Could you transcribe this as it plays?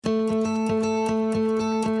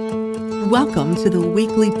Welcome to the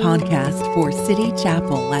weekly podcast for City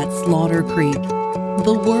Chapel at Slaughter Creek,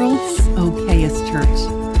 the world's okayest church,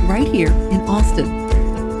 right here in Austin.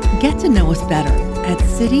 Get to know us better at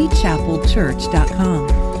citychapelchurch.com.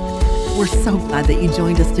 We're so glad that you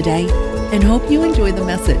joined us today and hope you enjoy the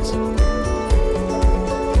message.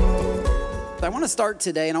 I want to start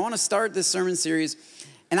today, and I want to start this sermon series,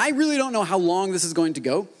 and I really don't know how long this is going to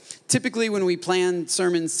go. Typically, when we plan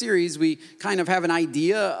sermon series, we kind of have an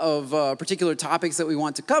idea of particular topics that we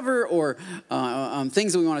want to cover or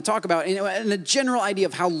things that we want to talk about, and a general idea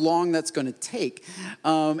of how long that's going to take.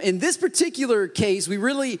 In this particular case, I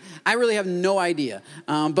really have no idea.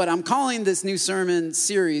 But I'm calling this new sermon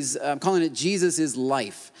series, I'm calling it Jesus is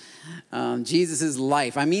Life. Jesus is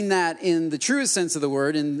life. I mean that in the truest sense of the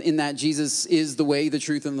word, in that Jesus is the way, the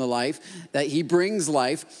truth, and the life, that he brings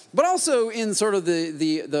life, but also in sort of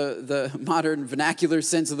the modern vernacular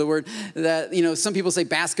sense of the word, that, you know, some people say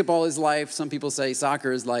basketball is life, some people say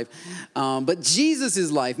soccer is life, but Jesus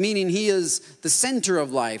is life, meaning he is the center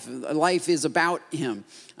of life. Life is about him.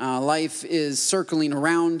 Life is circling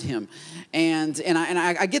around him. And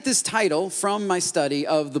I get this title from my study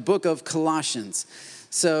of the book of Colossians.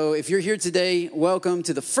 So if you're here today, welcome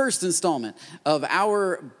to the first installment of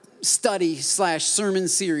our study/sermon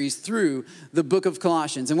series through the book of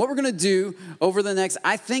Colossians. And what we're going to do over the next,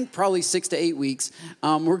 I think, probably 6 to 8 weeks,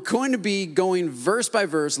 we're going to be going verse by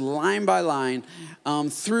verse, line by line,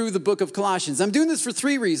 through the book of Colossians. I'm doing this for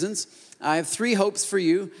 3 reasons. I have 3 hopes for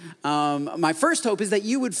you. My first hope is that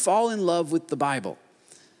you would fall in love with the Bible,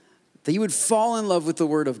 that you would fall in love with the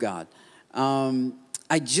Word of God.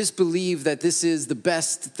 I just believe that this is the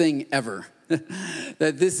best thing ever.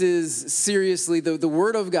 That this is seriously, the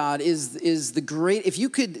Word of God is the great,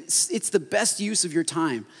 it's the best use of your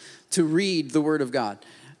time to read the Word of God.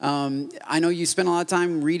 I know you spend a lot of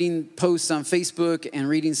time reading posts on Facebook and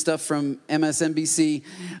reading stuff from MSNBC,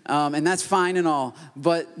 and that's fine and all.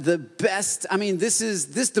 But the best,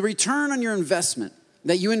 the return on your investment,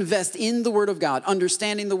 that you invest in the Word of God,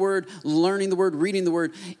 understanding the Word, learning the Word, reading the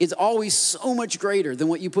Word, is always so much greater than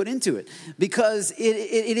what you put into it. Because it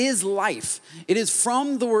is life. It is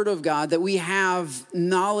from the Word of God that we have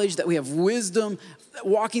knowledge, that we have wisdom,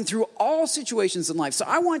 walking through all situations in life. So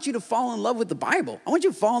I want you to fall in love with the Bible. I want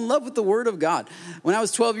you to fall in love with the Word of God. When I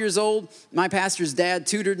was 12 years old, my pastor's dad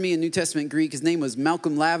tutored me in New Testament Greek. His name was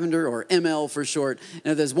Malcolm Lavender, or ML for short.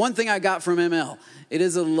 And if there's one thing I got from ML, it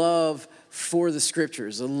is a love for the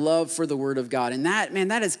scriptures, a love for the Word of God. And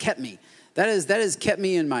that has kept me. That has kept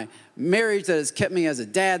me in my marriage, that has kept me as a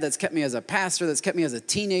dad, that's kept me as a pastor, that's kept me as a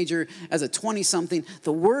teenager, as a 20-something.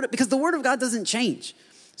 Because the Word of God doesn't change.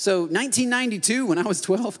 So 1992, when I was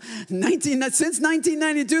 12, since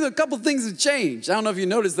 1992, a couple things have changed. I don't know if you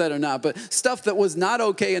noticed that or not, but stuff that was not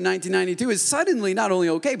okay in 1992 is suddenly not only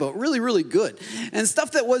okay, but really, really good. And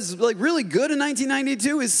stuff that was like really good in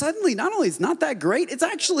 1992 is suddenly not only it's not that great, it's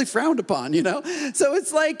actually frowned upon, you know? So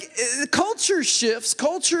it's like culture shifts,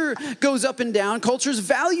 culture goes up and down, culture's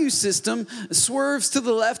value system swerves to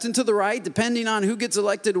the left and to the right, depending on who gets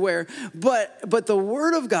elected where. But the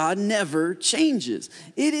Word of God never changes.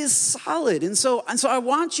 It is solid. And so I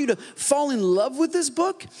want you to fall in love with this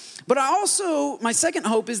book. But my second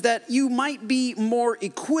hope is that you might be more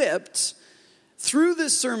equipped through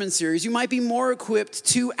this sermon series. You might be more equipped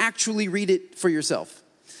to actually read it for yourself.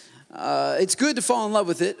 It's good to fall in love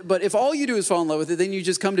with it, but if all you do is fall in love with it, then you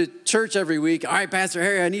just come to church every week. All right, Pastor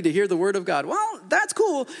Harry, I need to hear the Word of God. Well, that's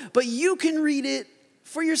cool, but you can read it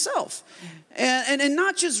for yourself. And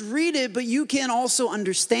not just read it, but you can also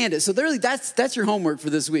understand it. So that's your homework for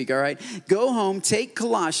this week, all right? Go home, take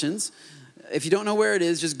Colossians. If you don't know where it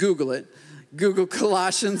is, just Google it. Google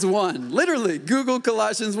Colossians 1. Literally, Google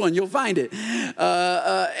Colossians 1. You'll find it.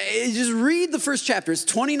 Just read the first chapter. It's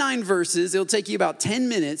 29 verses. It'll take you about 10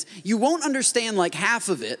 minutes. You won't understand like half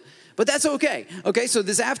of it, but that's okay. Okay, so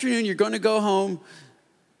this afternoon, you're going to go home,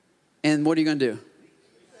 and what are you going to do?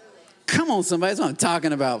 Come on, somebody, that's what I'm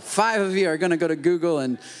talking about. 5 of you are going to go to Google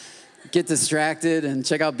and get distracted and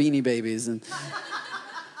check out Beanie Babies. And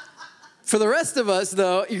for the rest of us,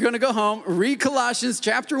 though, you're going to go home, read Colossians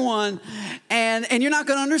chapter 1, and you're not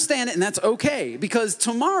going to understand it, and that's okay. Because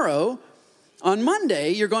tomorrow, on Monday,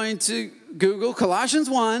 you're going to Google Colossians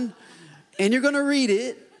 1, and you're going to read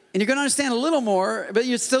it, and you're going to understand a little more, but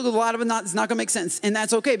you're still, a lot of it's not going to make sense. And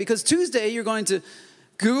that's okay, because Tuesday, you're going to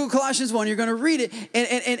Google Colossians 1, you're going to read it,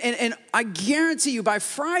 and I guarantee you by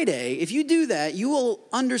Friday, if you do that, you will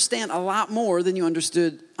understand a lot more than you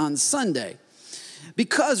understood on Sunday.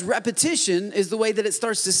 because repetition is the way that it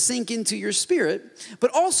starts to sink into your spirit.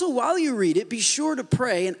 But also while you read it, be sure to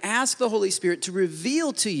pray and ask the Holy Spirit to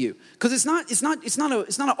reveal to you, because it's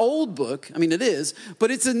not an old book. I mean, it is,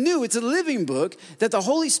 but it's a living book that the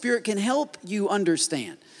Holy Spirit can help you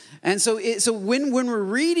understand. And so when we're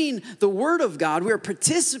reading the Word of God, we are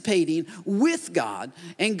participating with God,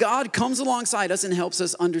 and God comes alongside us and helps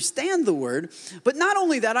us understand the Word. But not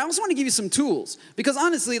only that, I also want to give you some tools, because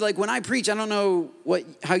honestly, like when I preach, I don't know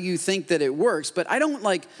how you think that it works, but I don't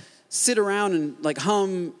like sit around and like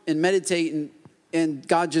hum and meditate and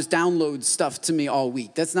God just downloads stuff to me all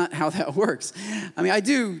week. That's not how that works. I mean, I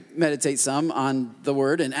do meditate some on the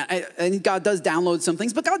Word, and God does download some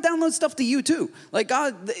things, but God downloads stuff to you too. Like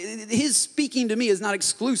God, his speaking to me is not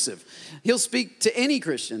exclusive. He'll speak to any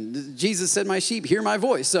Christian. Jesus said, my sheep hear my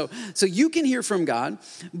voice. So you can hear from God,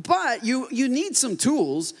 but you need some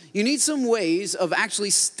tools. You need some ways of actually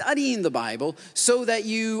studying the Bible so that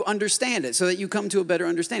you understand it, so that you come to a better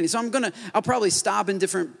understanding. So I'll probably stop in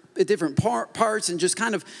different parts and just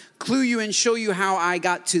kind of clue you and show you how I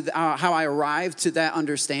got to how I arrived to that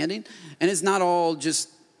understanding. And it's not all just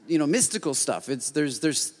mystical stuff.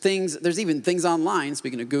 There's even things online.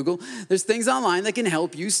 Speaking of Google, there's things online that can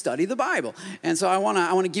help you study the Bible. And so I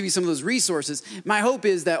want to give you some of those resources. My hope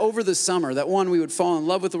is that over the summer, that one, we would fall in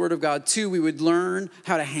love with the Word of God. Two, we would learn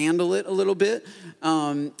how to handle it a little bit.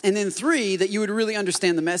 And then three, that you would really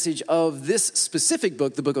understand the message of this specific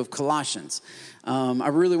book, the book of Colossians. I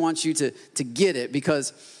really want you to get it,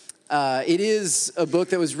 because it is a book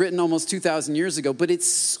that was written almost 2,000 years ago, but it's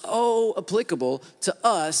so applicable to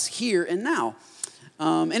us here and now.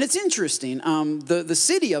 And it's interesting. The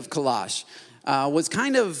city of Colossae was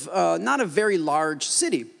kind of not a very large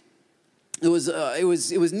city. It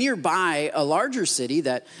was nearby a larger city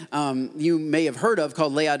that you may have heard of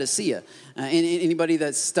called Laodicea. And anybody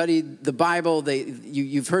that's studied the Bible,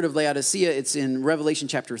 you've heard of Laodicea. It's in Revelation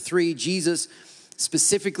chapter 3. Jesus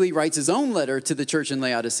specifically writes his own letter to the church in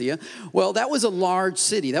Laodicea. Well, that was a large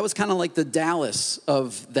city. That was kind of like the Dallas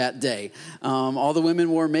of that day. All the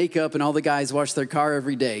women wore makeup and all the guys washed their car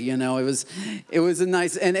every day. It was a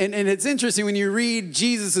nice, and it's interesting when you read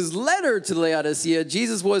Jesus's letter to Laodicea,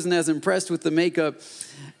 Jesus wasn't as impressed with the makeup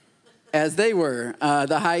as they were.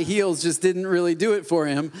 The high heels just didn't really do it for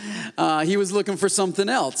him. He was looking for something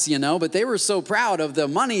else, but they were so proud of the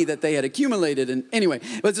money that they had accumulated. And anyway,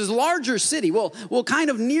 but this larger city, well, kind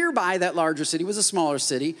of nearby that larger city was a smaller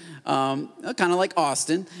city, kind of like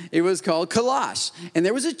Austin. It was called Colossae. And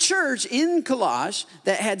there was a church in Colossae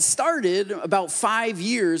that had started about 5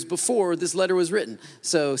 years before this letter was written.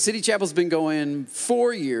 So City Chapel's been going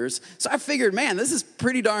 4 years. So I figured, man, this is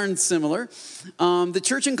pretty darn similar. The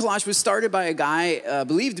church in Colossae was started by a guy,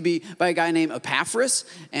 believed to be by a guy named Epaphras.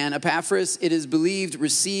 And Epaphras, it is believed,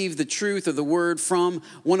 received the truth of the word from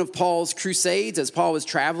one of Paul's crusades as Paul was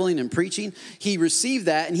traveling and preaching. He received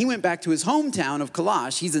that, and he went back to his hometown of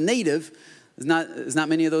Colossae. He's a native. There's not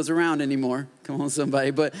many of those around anymore. Come on,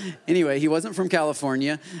 somebody. But anyway, he wasn't from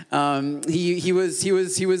California. He was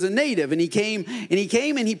a native, and he came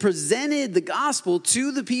and he presented the gospel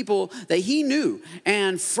to the people that he knew.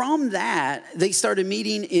 And from that, they started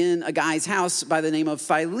meeting in a guy's house by the name of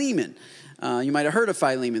Philemon. You might have heard of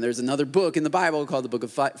Philemon. There's another book in the Bible called the book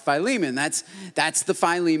of Philemon. That's the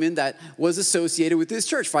Philemon that was associated with this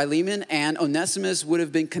church. Philemon and Onesimus would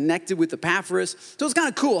have been connected with Epaphras. So it's kind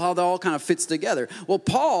of cool how that all kind of fits together. Well,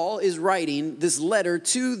 Paul is writing this letter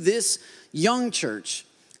to this young church,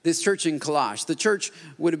 this church in Colossae. The church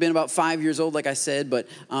would have been about 5 years old, like I said, but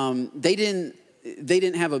they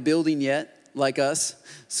didn't have a building yet, like us.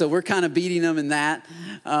 So we're kind of beating them in that.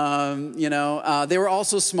 They were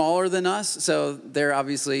also smaller than us, so they're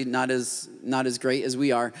obviously not as great as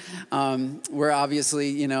we are. We're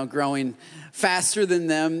obviously, growing faster than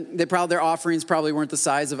them. Their offerings probably weren't the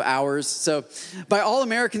size of ours. So by all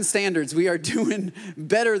American standards, we are doing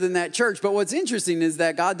better than that church. But what's interesting is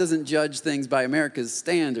that God doesn't judge things by America's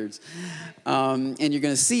standards. And you're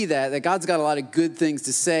going to see that God's got a lot of good things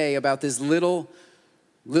to say about this little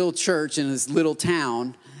church in this little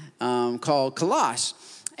town called Colossae.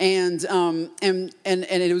 And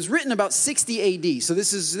it was written about 60 AD. So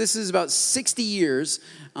this is about 60 years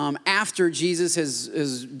after Jesus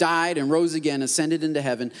has died and rose again, ascended into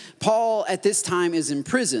heaven. Paul at this time is in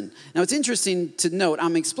prison. Now it's interesting to note,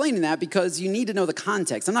 I'm explaining that because you need to know the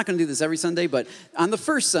context. I'm not going to do this every Sunday, but on the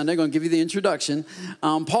first Sunday, I'm going to give you the introduction.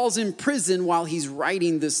 Paul's in prison while he's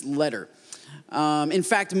writing this letter. In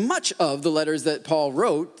fact, much of the letters that Paul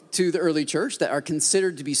wrote to the early church that are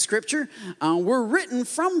considered to be scripture were written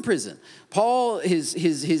from prison. Paul,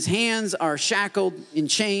 his hands are shackled in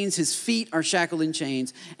chains, his feet are shackled in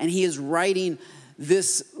chains, and he is writing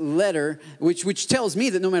this letter, which tells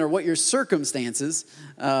me that no matter what your circumstances,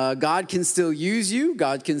 God can still use you,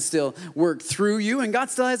 God can still work through you, and God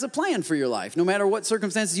still has a plan for your life, no matter what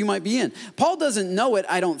circumstances you might be in. Paul doesn't know it,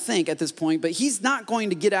 I don't think, at this point, but he's not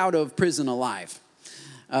going to get out of prison alive.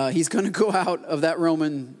 He's going to go out of that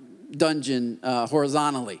Roman dungeon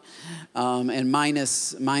horizontally and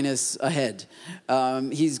minus a head.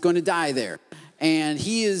 He's going to die there. And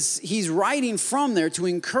he's writing from there to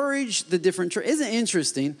encourage the different churches. Isn't it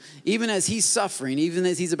interesting? Even as he's suffering, even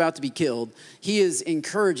as he's about to be killed, he is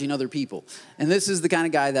encouraging other people. And this is the kind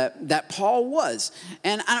of guy that Paul was.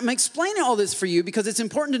 And I'm explaining all this for you because it's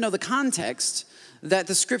important to know the context that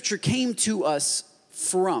the scripture came to us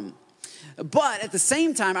from. But at the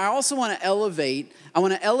same time, I also want to elevate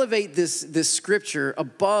this scripture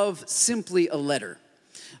above simply a letter.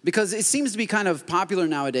 Because it seems to be kind of popular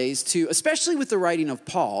nowadays to, especially with the writing of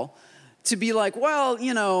Paul, to be like, well,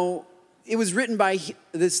 it was written by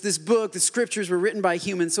this book, the scriptures were written by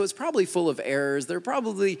humans, so it's probably full of errors. There are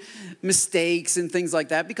probably mistakes and things like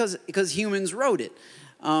that because humans wrote it.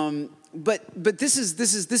 But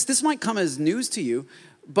this might come as news to you,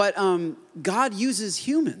 but God uses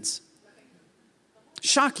humans.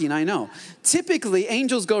 Shocking, I know. Typically,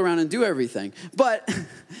 angels go around and do everything. But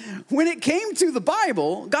when it came to the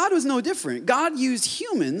Bible, God was no different. God used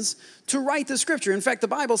humans to write the scripture. In fact, the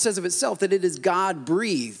Bible says of itself that it is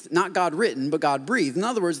God-breathed, not God-written, but God-breathed. In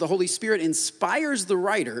other words, the Holy Spirit inspires the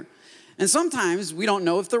writer. And sometimes we don't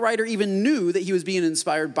know if the writer even knew that he was being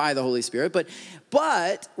inspired by the Holy Spirit.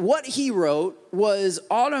 But what he wrote was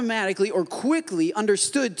automatically or quickly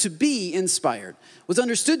understood to be inspired. Was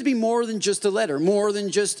understood to be more than just a letter, more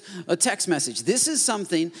than just a text message. This is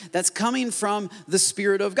something that's coming from the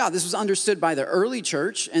Spirit of God. This was understood by the early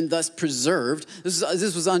church and thus preserved.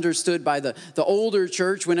 This was understood by the older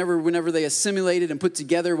church whenever they assimilated and put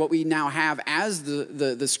together what we now have as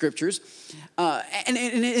the scriptures. And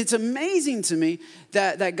it's amazing to me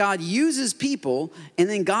that God uses people, and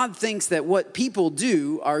then God thinks that what people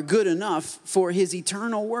do are good enough for his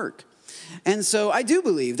eternal work. And so I do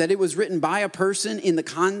believe that it was written by a person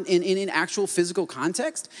in actual physical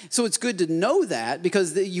context. So it's good to know that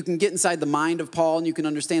because you can get inside the mind of Paul and you can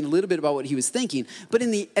understand a little bit about what he was thinking. But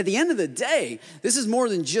at the end of the day, this is more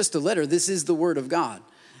than just a letter. This is the Word of God.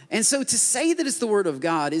 And so to say that it's the Word of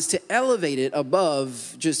God is to elevate it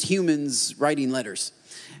above just humans writing letters.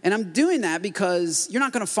 And I'm doing that because you're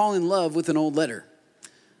not going to fall in love with an old letter.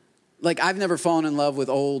 Like, I've never fallen in love with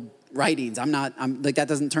old writings. I'm like, that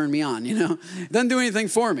doesn't turn me on, It doesn't do anything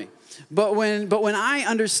for me. But when I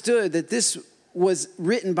understood that this was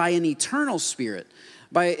written by an eternal spirit,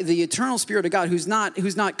 by the eternal Spirit of God, who's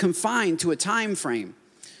not confined to a time frame.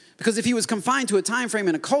 Because if he was confined to a time frame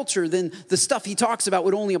and a culture, then the stuff he talks about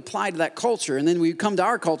would only apply to that culture. And then we come to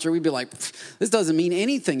our culture, we'd be like, this doesn't mean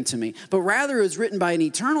anything to me. But rather it was written by an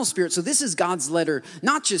eternal spirit. So this is God's letter,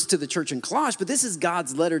 not just to the church in Colosse, but this is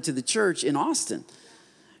God's letter to the church in Austin.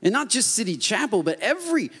 And not just City Chapel, but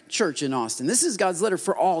every church in Austin. This is God's letter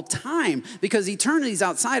for all time because eternity is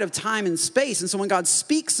outside of time and space. And so when God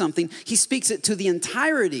speaks something, he speaks it to the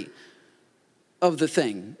entirety of the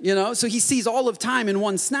thing, So he sees all of time in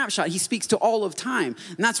one snapshot. He speaks to all of time.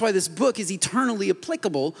 And that's why this book is eternally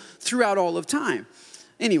applicable throughout all of time.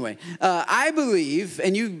 Anyway, I believe,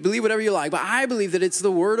 and you believe whatever you like, but I believe that it's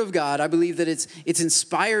the Word of God. I believe that it's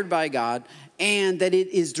inspired by God and that it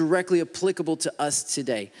is directly applicable to us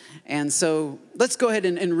today. And so let's go ahead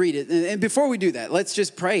and read it. And before we do that, let's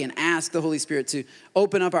just pray and ask the Holy Spirit to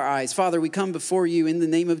open up our eyes. Father, we come before you in the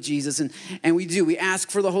name of Jesus, and we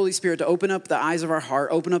ask for the Holy Spirit to open up the eyes of our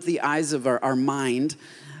heart, open up the eyes of our mind,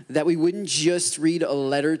 that we wouldn't just read a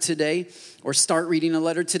letter today or start reading a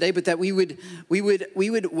letter today, but that we would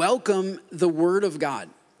welcome the Word of God,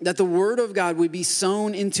 that the Word of God would be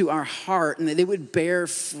sown into our heart and that it would bear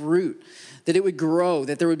fruit, that it would grow,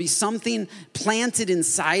 that there would be something planted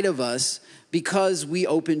inside of us because we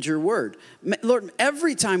opened your word. Lord,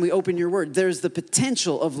 every time we open your word, there's the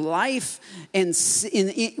potential of life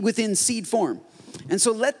within seed form. And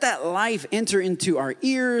so let that life enter into our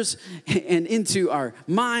ears and into our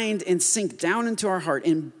mind and sink down into our heart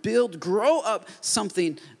and grow up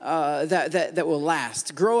something that will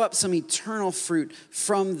last. Grow up some eternal fruit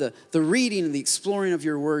from the reading and the exploring of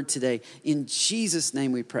your word today. In Jesus'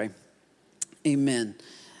 name we pray. Amen.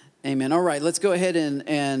 Amen. All right, let's go ahead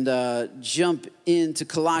and jump into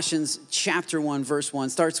Colossians chapter 1, verse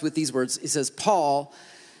 1. Starts with these words. It says, Paul,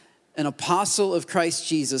 an apostle of Christ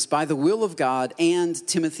Jesus by the will of God, and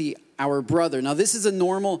Timothy, our brother. Now, this is a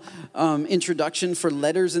normal introduction for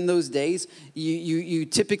letters in those days. You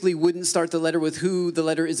typically wouldn't start the letter with who the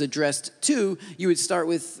letter is addressed to. You would start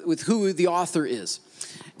with who the author is.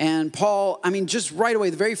 And Paul, just right away,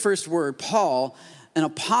 the very first word, Paul, an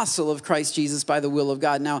apostle of Christ Jesus by the will of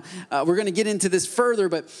God. Now, we're going to get into this further,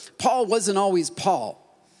 but Paul wasn't always Paul.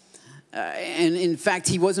 And in fact,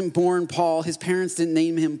 he wasn't born Paul. His parents didn't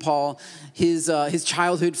name him Paul. His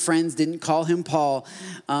childhood friends didn't call him Paul.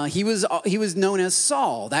 He was known as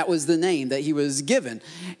Saul. That was the name that he was given.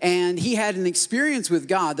 And he had an experience with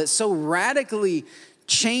God that so radically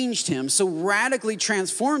changed him, so radically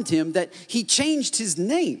transformed him, that he changed his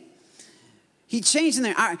name. He changed the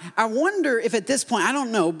name. I wonder if at this point, I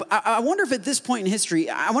don't know, but I wonder if at this point in history,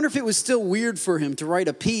 I wonder if it was still weird for him to write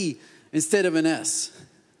a P instead of an S.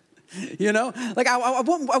 You know, like I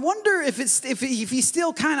wonder if he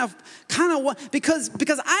still kind of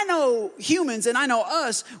because I know humans and I know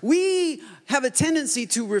us, we have a tendency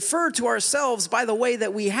to refer to ourselves by the way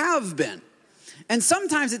that we have been. And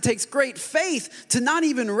sometimes it takes great faith to not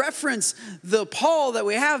even reference the Paul that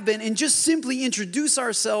we have been and just simply introduce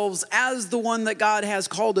ourselves as the one that God has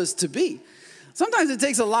called us to be. Sometimes it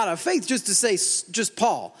takes a lot of faith just to say just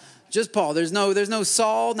Paul. Just Paul. There's no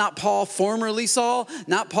Saul, not Paul, formerly Saul,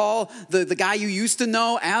 not Paul, the guy you used to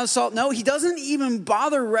know as Saul. No, he doesn't even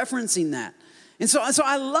bother referencing that. And so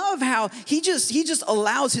I love how he just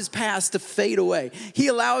allows his past to fade away. He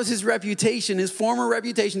allows his reputation, his former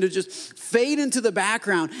reputation, to just fade into the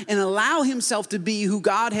background and allow himself to be who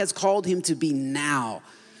God has called him to be now,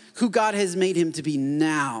 who God has made him to be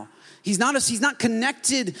now. He's not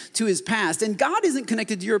connected to his past, and God isn't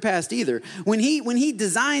connected to your past either. When he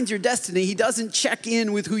designs your destiny, he doesn't check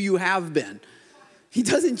in with who you have been. He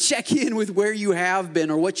doesn't check in with where you have been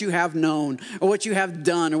or what you have known or what you have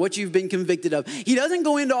done or what you've been convicted of. He doesn't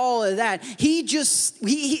go into all of that.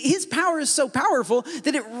 His power is so powerful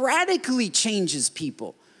that it radically changes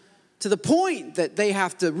people to the point that they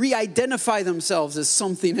have to re-identify themselves as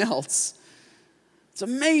something else. It's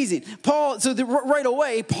amazing. Right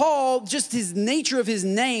away, Paul, just his nature of his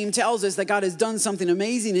name tells us that God has done something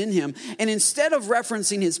amazing in him. And instead of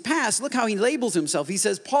referencing his past, look how he labels himself. He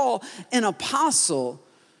says, Paul, an apostle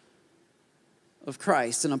of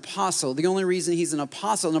Christ, an apostle. The only reason he's an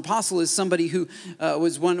apostle is somebody who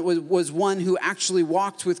was one who actually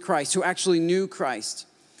walked with Christ, who actually knew Christ.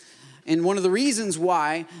 And one of the reasons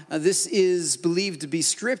why this is believed to be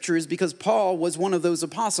scripture is because Paul was one of those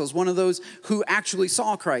apostles, one of those who actually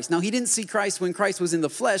saw Christ. Now, he didn't see Christ when Christ was in the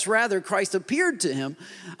flesh. Rather, Christ appeared to him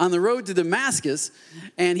on the road to Damascus,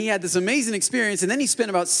 and he had this amazing experience. And then he spent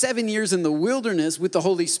about 7 years in the wilderness with the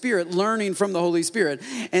Holy Spirit, learning from the Holy Spirit.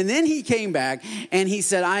 And then he came back and he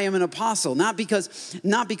said, I am an apostle, not because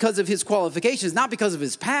of his qualifications, not because of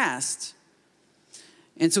his past.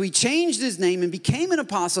 And so he changed his name and became an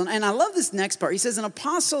apostle. And I love this next part. He says an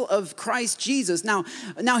apostle of Christ Jesus. Now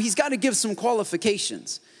he's got to give some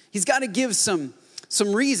qualifications. He's got to give some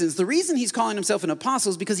reasons. The reason he's calling himself an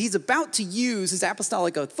apostle is because he's about to use his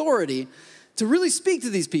apostolic authority to really speak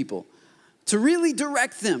to these people, to really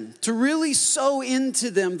direct them, to really sow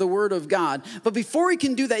into them the word of God. But before he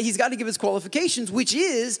can do that, he's got to give his qualifications, which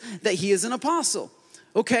is that he is an apostle.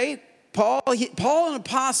 Okay, Paul, an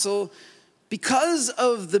apostle, because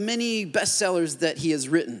of the many bestsellers that he has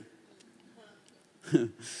written.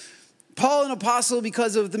 Paul, an apostle,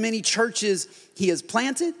 because of the many churches he has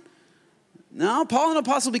planted. No, Paul, an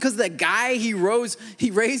apostle, because of that guy he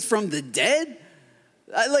raised from the dead.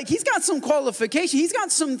 He's got some qualification. He's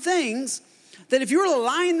got some things that if you were to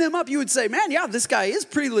line them up, you would say, man, yeah, this guy is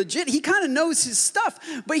pretty legit. He kind of knows his stuff,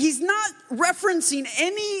 but he's not referencing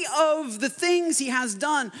any of the things he has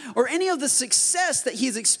done or any of the success that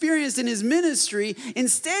he's experienced in his ministry.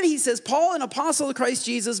 Instead, he says, Paul, an apostle of Christ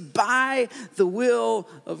Jesus by the will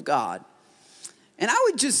of God. And I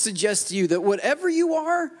would just suggest to you that whatever you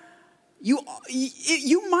are,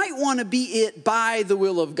 you might want to be it by the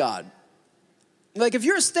will of God. Like if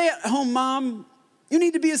you're a stay-at-home mom, you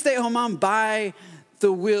need to be a stay-at-home mom by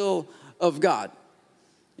the will of God.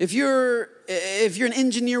 If you're an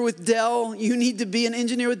engineer with Dell, you need to be an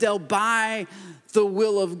engineer with Dell by the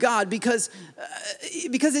will of God because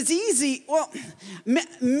it's easy. Well,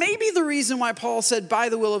 maybe the reason why Paul said by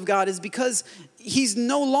the will of God is because he's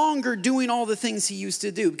no longer doing all the things he used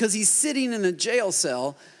to do, because he's sitting in a jail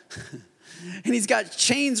cell and he's got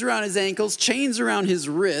chains around his ankles, chains around his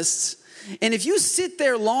wrists. And if you sit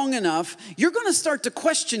there long enough, you're going to start to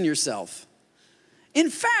question yourself. In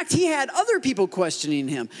fact, he had other people questioning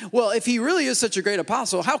him. Well, if he really is such a great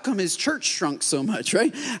apostle, how come his church shrunk so much,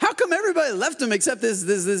 right? How come everybody left him except this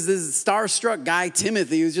starstruck guy,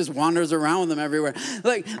 Timothy, who just wanders around with them everywhere?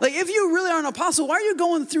 Like if you really are an apostle, why are you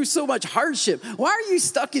going through so much hardship? Why are you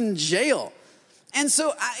stuck in jail? And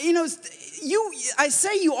so, I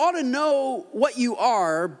say you ought to know what you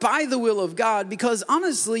are by the will of God, because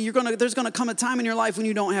honestly, there's gonna come a time in your life when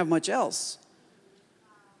you don't have much else.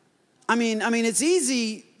 I mean, it's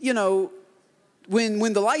easy,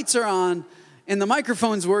 when the lights are on and the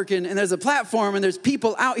microphone's working and there's a platform and there's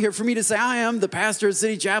people out here for me to say, I am the pastor of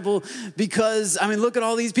City Chapel because, look at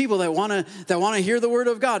all these people that want to hear the word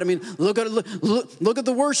of God. Look at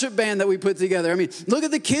the worship band that we put together. Look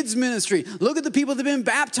at the kids ministry. Look at the people that have been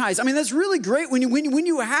baptized. That's really great when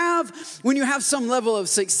you have some level of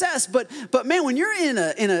success. But man, when you're in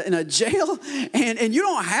a jail and you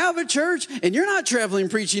don't have a church and you're not traveling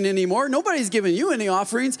preaching anymore, nobody's giving you any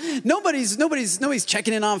offerings. Nobody's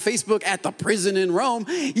checking in on Facebook at the prison in Rome.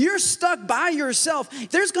 You're stuck by yourself.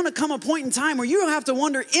 There's going to come a point in time where you have to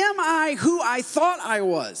wonder, am I who I thought I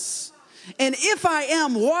was? And if I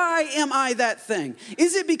am, why am I that thing?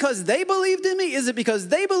 Is it because they believed in me? Is it because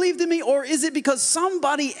they believed in me? Or is it because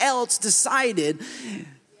somebody else decided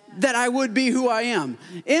that I would be who I am?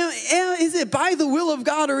 Is it by the will of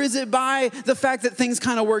God, or is it by the fact that things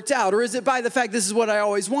kind of worked out? Or is it by the fact this is what I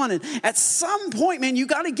always wanted? At some point, man, you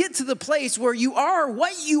got to get to the place where you are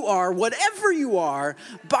what you are, whatever you are,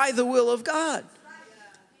 by the will of God.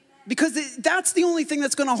 Because that's the only thing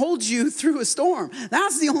that's going to hold you through a storm.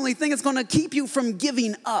 That's the only thing that's going to keep you from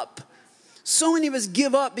giving up. So many of us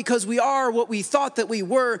give up because we are what we thought that we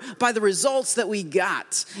were by the results that we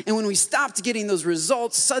got. And when we stopped getting those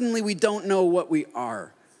results, suddenly we don't know what we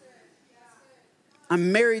are.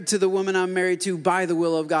 I'm married to the woman I'm married to by the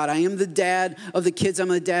will of God. I am the dad of the kids I'm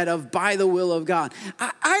the dad of by the will of God.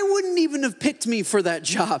 I wouldn't even have picked me for that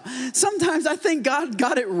job. Sometimes I think God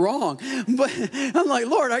got it wrong. But I'm like,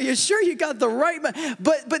 Lord, are you sure you got the right?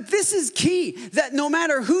 But this is key, that no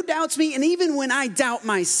matter who doubts me, and even when I doubt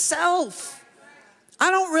myself, I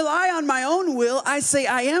don't rely on my own will. I say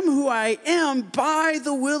I am who I am by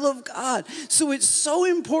the will of God. So it's so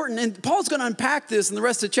important, and Paul's going to unpack this in the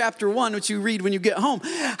rest of chapter 1, which you read when you get home,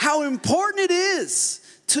 how important it is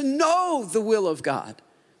to know the will of God.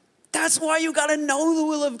 That's why you got to know the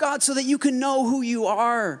will of God, so that you can know who you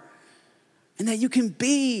are and that you can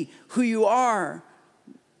be who you are.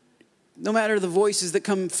 No matter the voices that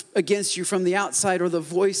come against you from the outside or the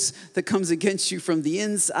voice that comes against you from the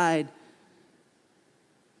inside.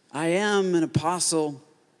 I am an apostle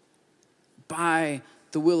by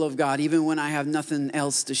the will of God, even when I have nothing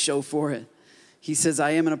else to show for it. He says,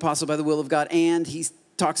 I am an apostle by the will of God. And he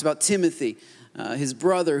talks about Timothy, his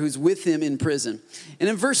brother, who's with him in prison. And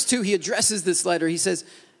in verse 2, he addresses this letter. He says,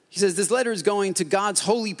 this letter is going to God's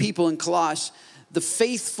holy people in Colossae, the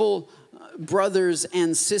faithful brothers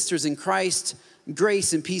and sisters in Christ.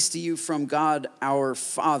 Grace and peace to you from God our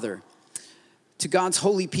Father. To God's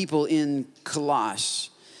holy people in Colossae.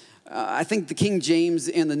 I think the King James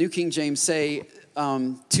and the New King James say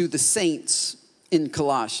to the saints in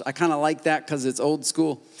Colossae. I kind of like that because it's old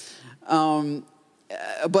school.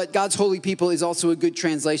 But God's holy people is also a good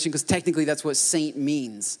translation, because technically that's what saint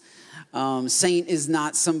means. Saint is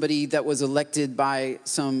not somebody that was elected by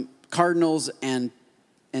some cardinals and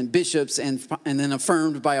bishops and then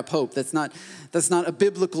affirmed by a pope. That's not a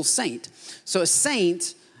biblical saint. So a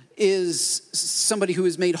saint is somebody who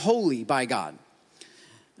is made holy by God.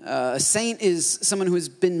 A saint is someone who has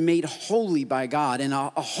been made holy by God. And a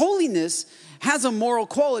holiness has a moral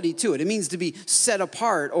quality to it. It means to be set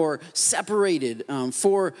apart or separated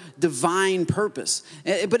for divine purpose.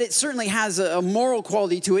 But it certainly has a moral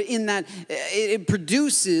quality to it, in that it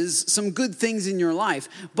produces some good things in your life.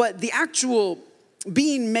 But the actual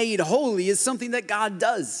being made holy is something that God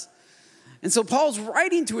does. And so Paul's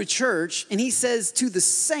writing to a church, and he says to the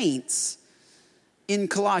saints in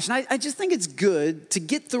Colossae. And I just think it's good to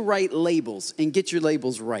get the right labels and get your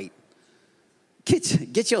labels right.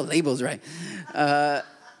 Get your labels right.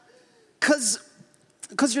 Because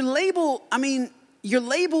your label, your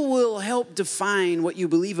label will help define what you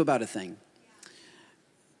believe about a thing.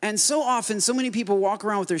 And so often, so many people walk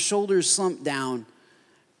around with their shoulders slumped down.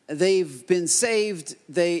 They've been saved.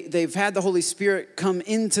 They've had the Holy Spirit come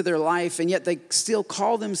into their life, and yet they still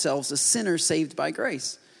call themselves a sinner saved by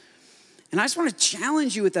grace. And I just want to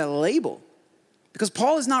challenge you with that label, because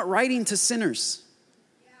Paul is not writing to sinners.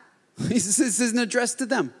 Yeah. This isn't addressed to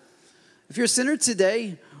them. If you're a sinner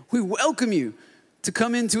today, we welcome you to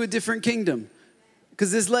come into a different kingdom,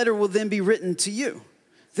 because this letter will then be written to you.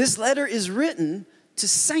 This letter is written to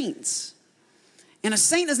saints. And a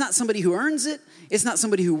saint is not somebody who earns it. It's not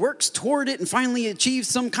somebody who works toward it and finally achieves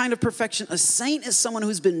some kind of perfection. A saint is someone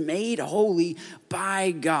who's been made holy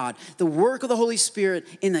by God. The work of the Holy Spirit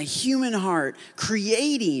in the human heart,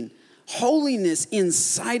 creating holiness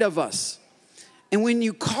inside of us. And when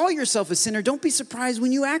you call yourself a sinner, don't be surprised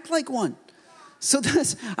when you act like one. So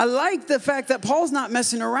I like the fact that Paul's not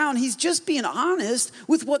messing around. He's just being honest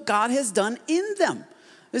with what God has done in them.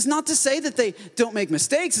 It's not to say that they don't make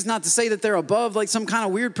mistakes. It's not to say that they're above like some kind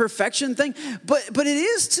of weird perfection thing. But it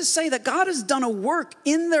is to say that God has done a work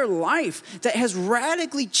in their life that has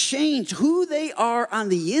radically changed who they are on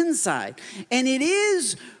the inside. And it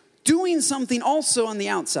is doing something also on the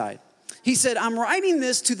outside. He said, I'm writing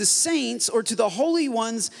this to the saints or to the holy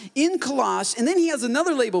ones in Colossae. And then he has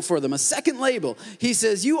another label for them, a second label. He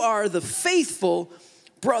says, you are the faithful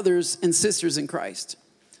brothers and sisters in Christ.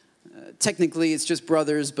 Technically, it's just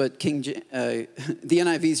brothers, but the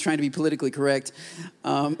NIV is trying to be politically correct.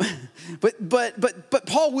 But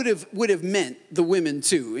Paul would have meant the women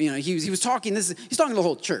too. You know, he was talking. He's talking to the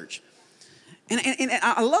whole church. And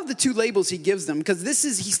I love the two labels he gives them because this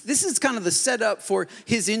is kind of the setup for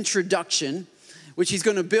his introduction, which he's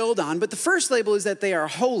going to build on. But the first label is that they are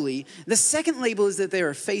holy. The second label is that they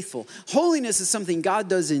are faithful. Holiness is something God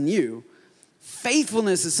does in you.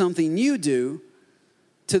 Faithfulness is something you do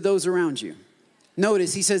to those around you.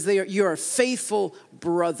 Notice he says you are faithful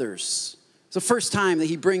brothers. It's the first time that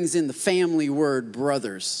he brings in the family word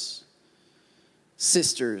brothers,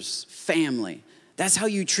 sisters, family. That's how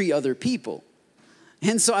you treat other people.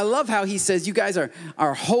 And so I love how he says you guys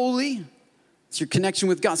are holy. It's your connection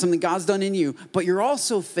with God, something God's done in you, but you're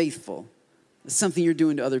also faithful. It's something you're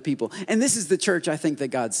doing to other people. And this is the church I think that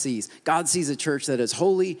God sees. God sees a church that is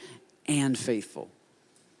holy and faithful.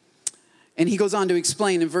 And he goes on to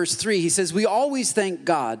explain in verse 3, he says, we always thank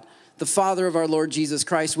God, the Father of our Lord Jesus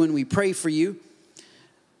Christ, when we pray for you.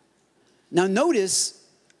 Now notice,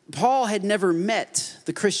 Paul had never met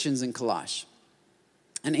the Christians in Colossae.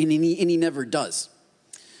 And he never does.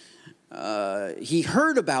 He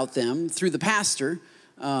heard about them through the pastor,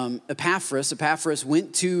 Epaphras. Epaphras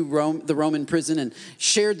went to the Roman prison and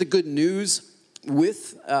shared the good news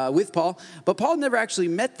with Paul. But Paul never actually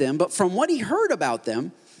met them. But from what he heard about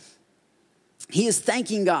them, he is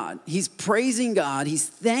thanking God. He's praising God. He's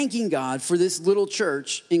thanking God for this little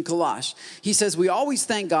church in Colossae. He says, we always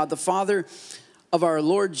thank God, the Father of our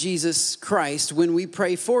Lord Jesus Christ, when we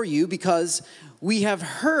pray for you, because we have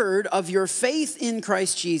heard of your faith in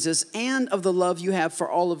Christ Jesus and of the love you have for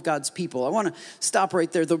all of God's people. I want to stop right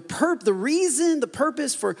there. The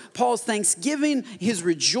purpose for Paul's thanksgiving, his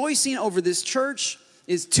rejoicing over this church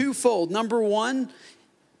is twofold. Number one,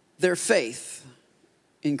 their faith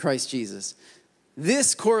in Christ Jesus.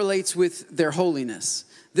 This correlates with their holiness.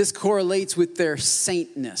 This correlates with their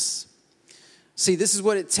saintness. See, this is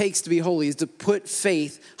what it takes to be holy, is to put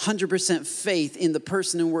faith, 100% faith in the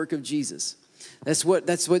person and work of Jesus. That's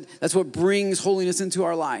what brings holiness into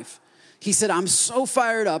our life. He said, I'm so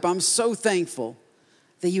fired up, I'm so thankful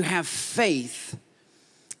that you have faith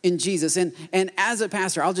in Jesus. And as a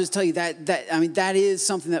pastor, I'll just tell you that is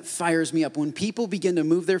something that fires me up. When people begin to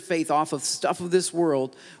move their faith off of stuff of this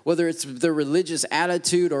world, whether it's their religious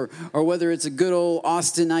attitude or whether it's a good old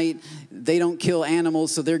Austinite, they don't kill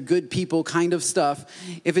animals, so they're good people kind of stuff.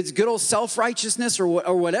 If it's good old self-righteousness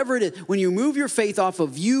or whatever it is, when you move your faith off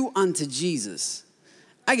of you unto Jesus,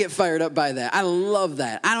 I get fired up by that. I love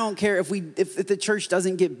that. I don't care if the church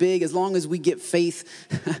doesn't get big, as long as we get faith,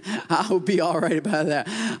 I'll be all right about that.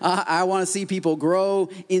 I want to see people grow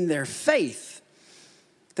in their faith,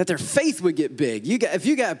 that their faith would get big. If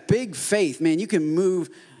you got big faith, man, you can move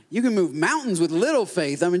mountains with little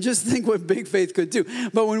faith. I mean, just think what big faith could do.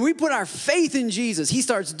 But when we put our faith in Jesus, he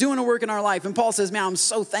starts doing a work in our life. And Paul says, man, I'm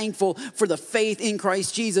so thankful for the faith in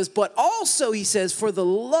Christ Jesus. But also, he says, for the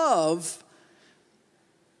love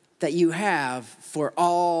that you have for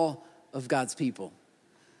all of God's people.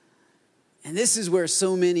 And this is where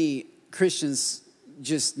so many Christians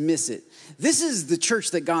just miss it. This is the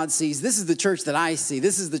church that God sees. This is the church that I see.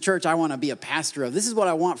 This is the church I want to be a pastor of. This is what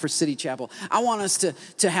I want for City Chapel. I want us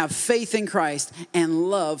to have faith in Christ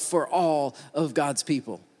and love for all of God's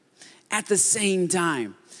people. At the same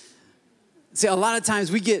time, see, a lot of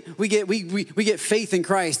times we get faith in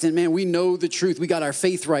Christ, and man, we know the truth. We got our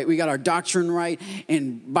faith right. We got our doctrine right.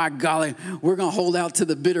 And by golly, we're going to hold out to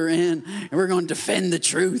the bitter end, and we're going to defend the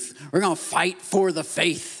truth. We're going to fight for the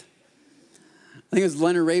faith. I think it was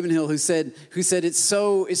Leonard Ravenhill who said it's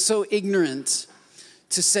so ignorant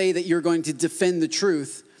to say that you're going to defend the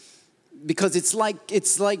truth, because it's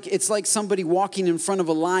like somebody walking in front of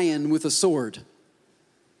a lion with a sword.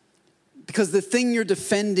 Because the thing you're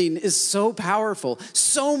defending is so powerful,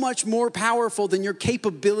 so much more powerful than your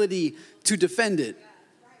capability to defend it,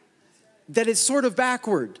 that it's sort of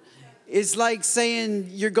backward. It's like saying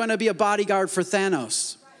you're going to be a bodyguard for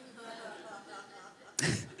Thanos.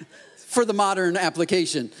 For the modern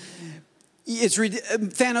application.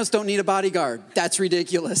 Thanos don't need a bodyguard. That's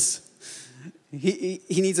ridiculous. He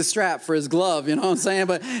needs a strap for his glove, you know what I'm saying?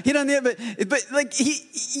 But he doesn't need it. But like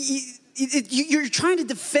you're trying to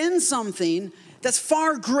defend something that's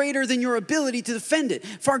far greater than your ability to defend it,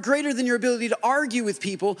 far greater than your ability to argue with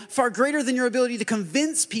people, far greater than your ability to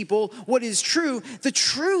convince people what is true. The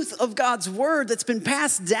truth of God's word that's been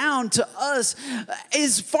passed down to us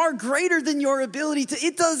is far greater than your ability to,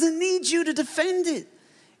 it doesn't need you to defend it.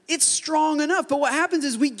 It's strong enough. But what happens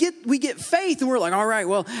is we get faith and we're like, all right,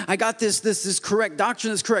 well, I got this correct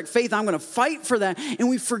doctrine, this correct faith. I'm going to fight for that. And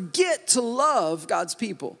we forget to love God's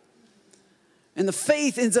people. And the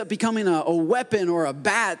faith ends up becoming a weapon or a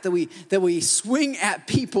bat that we swing at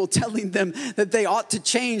people, telling them that they ought to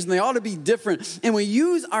change and they ought to be different. And we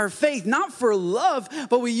use our faith not for love,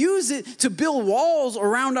 but we use it to build walls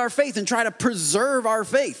around our faith and try to preserve our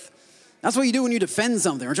faith. That's what you do when you defend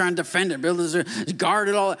something. We're trying to defend it, build it, guard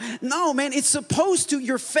it all. No, man, it's supposed to,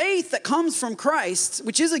 your faith that comes from Christ,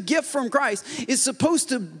 which is a gift from Christ, is supposed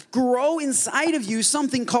to grow inside of you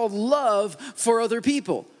something called love for other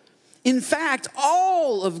people. In fact,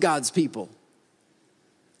 all of God's people,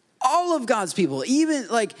 even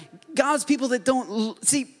like God's people that don't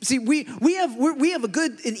see, we have a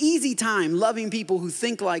good and easy time loving people who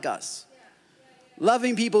think like us,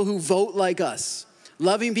 loving people who vote like us,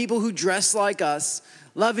 loving people who dress like us,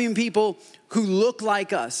 loving people who look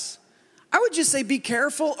like us. I would just say be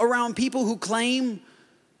careful around people who claim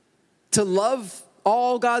to love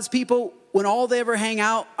all God's people when all they ever hang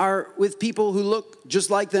out are with people who look just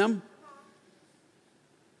like them.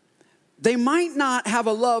 They might not have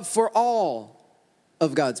a love for all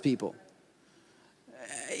of God's people.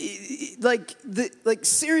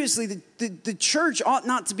 Seriously, the church ought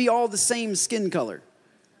not to be all the same skin color.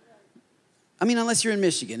 I mean, unless you're in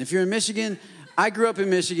Michigan. If you're in Michigan, I grew up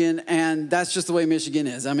in Michigan, and that's just the way Michigan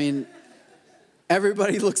is. I mean,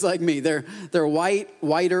 everybody looks like me. They're white,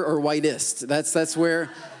 whiter, or whitest. That's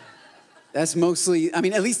mostly, I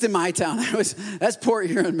mean, at least in my town, that's Port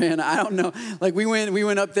Huron, man. I don't know. Like we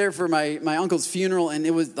went up there for my uncle's funeral, and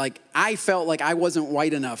it was like, I felt like I wasn't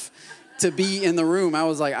white enough to be in the room. I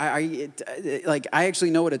was like, I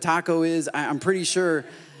actually know what a taco is. I'm pretty sure.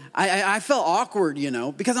 I felt awkward, you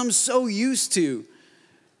know, because I'm so used to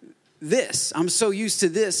this. I'm so used to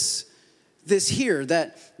this here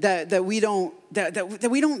that we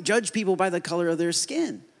don't judge people by the color of their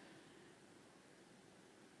skin.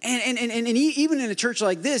 And even in a church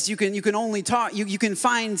like this, you can only talk, you can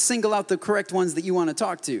single out the correct ones that you want to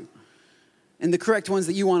talk to, and the correct ones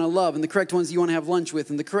that you want to love, and the correct ones you want to have lunch with,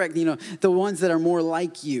 and the correct, the ones that are more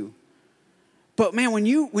like you. But man, when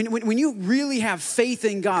you really have faith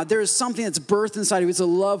in God, there is something that's birthed inside of you. It's a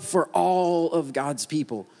love for all of God's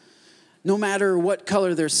people. No matter what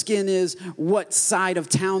color their skin is, what side of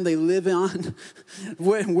town they live on,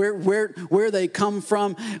 where they come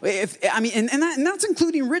from. And that's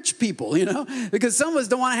including rich people, because some of us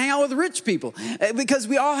don't want to hang out with rich people. Because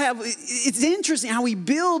we all have, it's interesting how we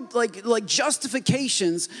build like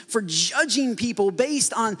justifications for judging people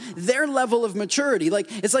based on their level of maturity.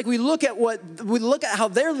 It's like we look at how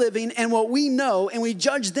they're living and what we know, and we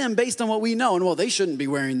judge them based on what we know. And well, they shouldn't be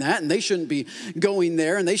wearing that, and they shouldn't be going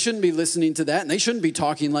there, and they shouldn't be listening to that, and they shouldn't be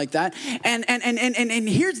talking like that. And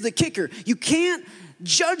here's the kicker. You can't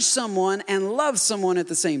judge someone and love someone at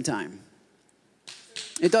the same time.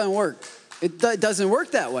 It doesn't work. It doesn't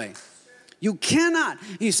work that way. You cannot.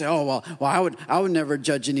 You say, oh, well, I would never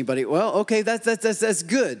judge anybody. Well, okay, that's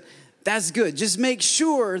good. That's good. Just make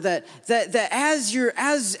sure that as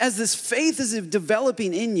this faith is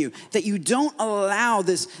developing in you, that you don't allow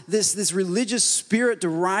this religious spirit to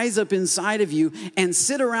rise up inside of you and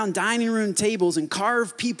sit around dining room tables and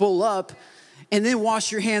carve people up and then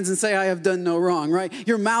wash your hands and say, I have done no wrong, right?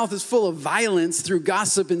 Your mouth is full of violence through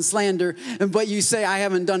gossip and slander, but you say, I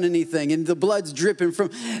haven't done anything, and the blood's dripping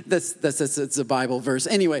from, that's a Bible verse.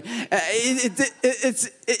 Anyway, it's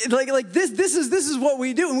like this is what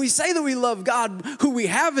we do. And we say that we love God who we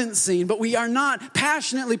haven't seen, but we are not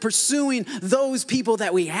passionately pursuing those people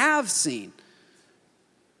that we have seen.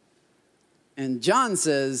 And John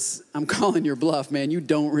says, I'm calling your bluff, man. You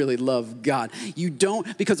don't really love God. You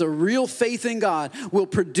don't, because a real faith in God will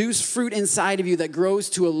produce fruit inside of you that grows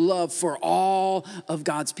to a love for all of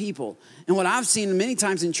God's people. And what I've seen many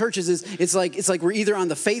times in churches is it's like we're either on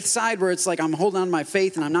the faith side where it's like I'm holding on to my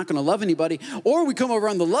faith and I'm not going to love anybody, or we come over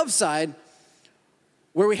on the love side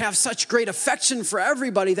where we have such great affection for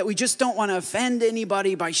everybody that we just don't want to offend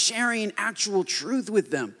anybody by sharing actual truth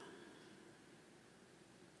with them.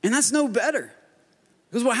 And that's no better.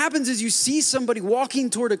 Because what happens is you see somebody walking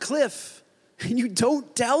toward a cliff and you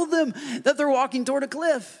don't tell them that they're walking toward a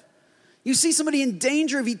cliff. You see somebody in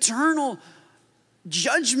danger of eternal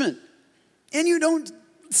judgment and you don't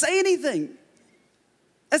say anything.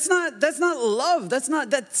 That's not love.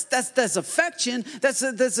 That's affection. That's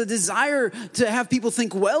a desire to have people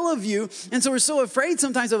think well of you. And so we're so afraid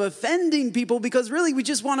sometimes of offending people because really we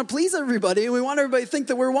just want to please everybody and we want everybody to think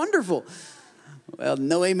that we're wonderful. Well,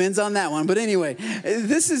 no amens on that one. But anyway,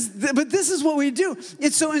 this is what we do.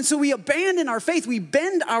 And so we abandon our faith. We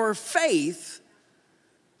bend our faith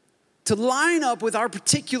to line up with our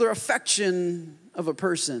particular affection of a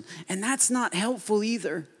person. And that's not helpful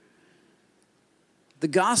either. The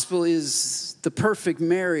gospel is the perfect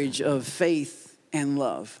marriage of faith and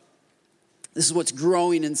love. This is what's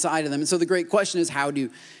growing inside of them. And so the great question is, how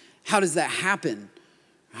does that happen?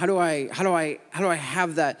 How do I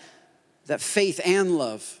have that faith and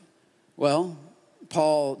love? Well,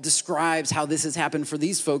 Paul describes how this has happened for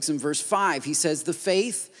these folks in verse 5. He says, the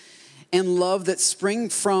faith and love that spring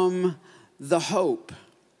from the hope.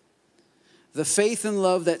 The faith and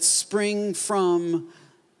love that spring from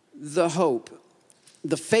the hope.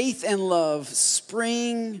 The faith and love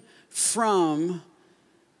spring from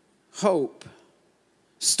hope,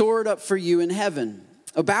 stored up for you in heaven,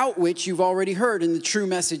 about which you've already heard in the true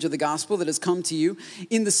message of the gospel that has come to you.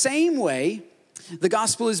 In the same way, the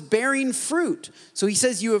gospel is bearing fruit. So he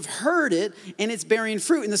says you have heard it and it's bearing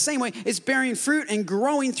fruit. In the same way, it's bearing fruit and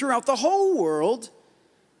growing throughout the whole world,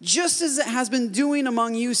 just as it has been doing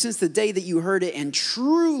among you since the day that you heard it and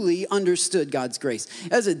truly understood God's grace.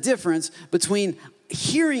 There's a difference between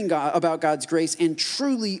hearing about God's grace and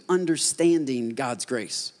truly understanding God's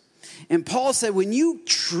grace. And Paul said, when you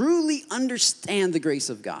truly understand the grace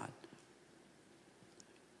of God,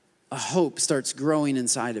 a hope starts growing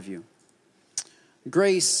inside of you.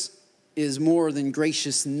 Grace is more than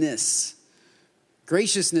graciousness.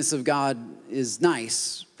 Graciousness of God is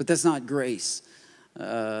nice, but that's not grace.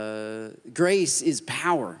 Grace is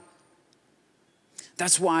power.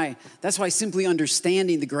 That's why simply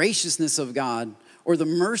understanding the graciousness of God or the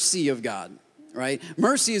mercy of God, right?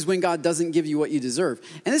 Mercy is when God doesn't give you what you deserve.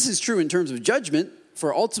 And this is true in terms of judgment,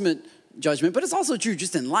 for ultimate judgment, but it's also true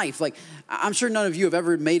just in life. Like, I'm sure none of you have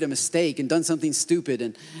ever made a mistake and done something stupid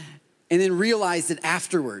and then realized it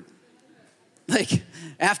afterward. Like,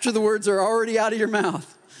 after the words are already out of your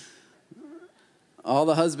mouth. All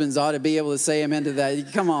the husbands ought to be able to say amen to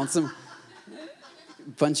that. Come on, some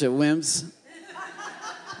bunch of wimps.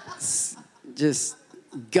 Just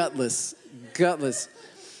gutless.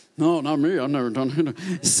 No, not me. I've never done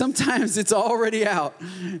it. Sometimes it's already out.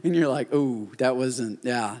 And you're like, oh, that wasn't,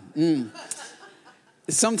 yeah.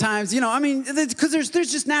 Sometimes, because there's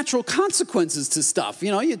just natural consequences to stuff.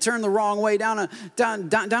 You turn the wrong way down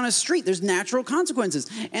a street. There's natural consequences.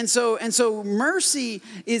 And so mercy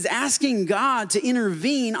is asking God to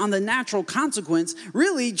intervene on the natural consequence.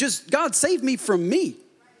 Really, just God save me from me.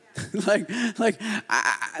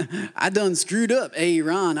 I done screwed up. Hey,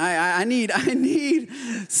 Ron, I need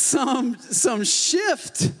some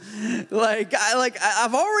shift.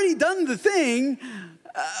 I've already done the thing.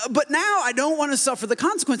 But now I don't want to suffer the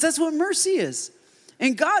consequence. That's what mercy is.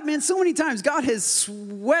 And God, man, so many times God has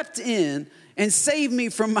swept in and saved me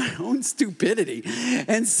from my own stupidity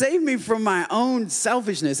and saved me from my own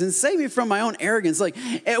selfishness and saved me from my own arrogance. Like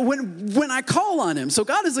when I call on him. So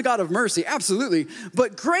God is a God of mercy, absolutely.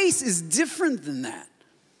 But grace is different than that.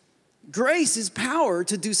 Grace is power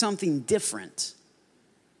to do something different.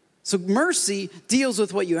 So mercy deals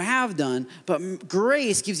with what you have done, but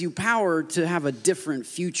grace gives you power to have a different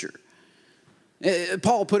future.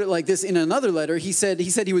 Paul put it like this in another letter. He said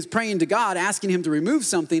he was praying to God, asking him to remove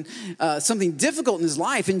something difficult in his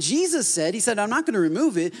life. And Jesus said, I'm not going to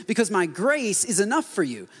remove it because my grace is enough for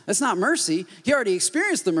you. That's not mercy. He already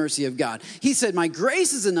experienced the mercy of God. He said, my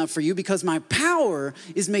grace is enough for you because my power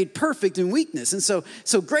is made perfect in weakness. And so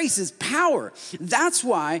grace is power. That's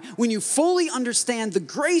why when you fully understand the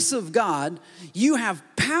grace of God, you have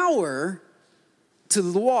power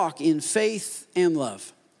to walk in faith and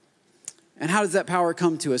love. And how does that power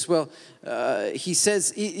come to us? Well, he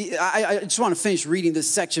says, I just want to finish reading this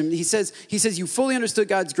section. He says, you fully understood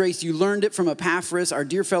God's grace. You learned it from Epaphras, our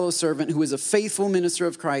dear fellow servant, who is a faithful minister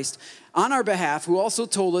of Christ on our behalf, who also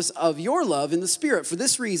told us of your love in the Spirit. For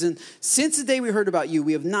this reason, since the day we heard about you,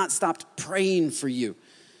 we have not stopped praying for you.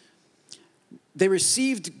 They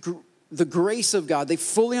received the grace of God. They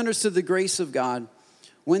fully understood the grace of God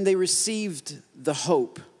when they received the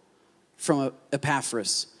hope from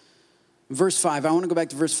Epaphras. Verse 5, I want to go back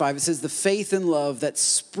to verse 5. It says, the faith and love that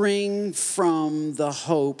spring from the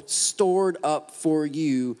hope stored up for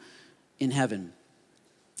you in heaven.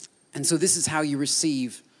 And so this is how you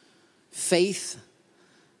receive faith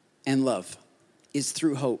and love, is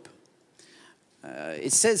through hope.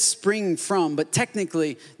 It says spring from, but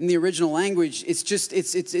technically in the original language,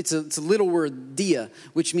 it's a little word, dia,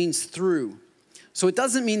 which means through. So it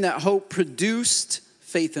doesn't mean that hope produced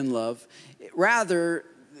faith and love. Rather,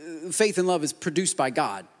 faith and love is produced by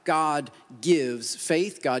God. God gives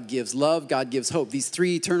faith, God gives love, God gives hope. These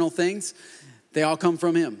three eternal things, they all come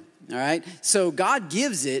from him, all right? So God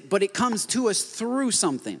gives it, but it comes to us through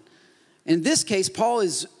something. In this case, Paul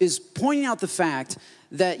is pointing out the fact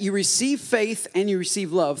that you receive faith and you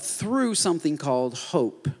receive love through something called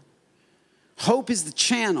hope. Hope is the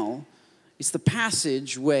channel, it's the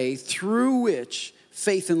passageway through which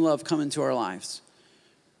faith and love come into our lives,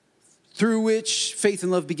 through which faith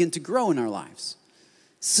and love begin to grow in our lives.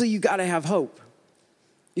 So you got to have hope.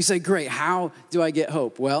 You say, great, how do I get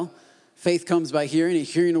hope? Well, faith comes by hearing and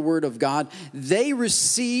hearing the word of God. They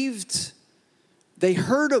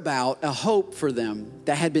heard about a hope for them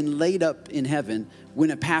that had been laid up in heaven when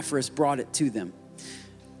Epaphras brought it to them.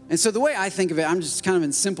 And so the way I think of it, I'm just kind of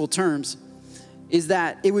in simple terms, is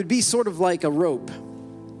that it would be sort of like a rope.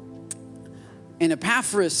 And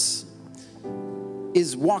Epaphras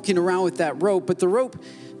is walking around with that rope, but the rope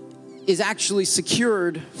is actually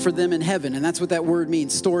secured for them in heaven. And that's what that word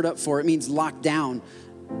means, stored up for. It means locked down,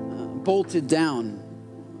 bolted down.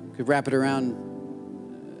 You could wrap it around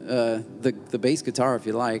the bass guitar if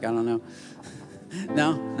you like. I don't know.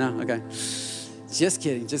 No, okay. Just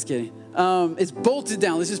kidding. It's bolted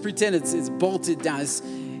down. Let's just pretend it's bolted down.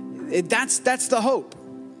 That's the hope.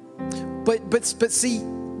 But see,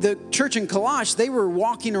 the church in Colossae, they were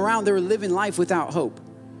walking around, they were living life without hope.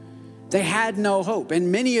 They had no hope.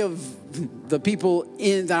 And many of the people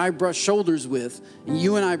that I brush shoulders with,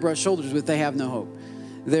 you and I brush shoulders with, they have no hope.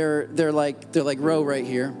 They're like Ro right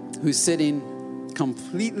here, who's sitting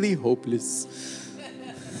completely hopeless.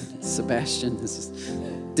 Sebastian, this is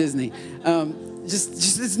Disney.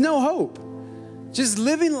 Just there's no hope. Just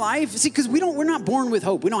living life. See, because we're not born with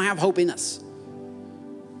hope. We don't have hope in us.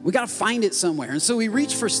 We got to find it somewhere. And so we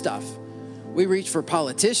reach for stuff. We reach for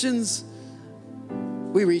politicians.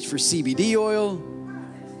 We reach for CBD oil.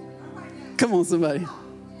 Come on, somebody.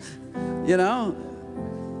 You know,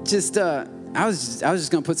 I was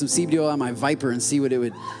just going to put some CBD oil on my Viper and see what it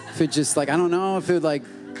would, if it just like, I don't know, if it would like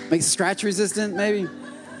make scratch resistant, maybe.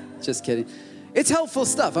 Just kidding. It's helpful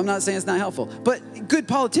stuff. I'm not saying it's not helpful. But good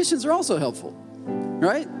politicians are also helpful,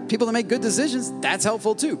 right? People that make good decisions, that's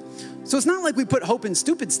helpful too. So it's not like we put hope in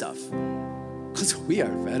stupid stuff, because we are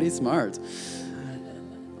very smart.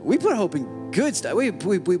 We put hope in good stuff. We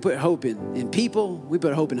put hope in people. We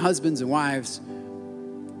put hope in husbands and wives.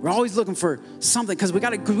 We're always looking for something because we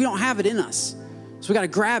don't have it in us. So we got to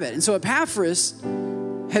grab it. And so Epaphras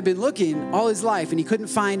had been looking all his life and he couldn't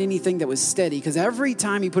find anything that was steady, because every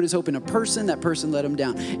time he put his hope in a person, that person let him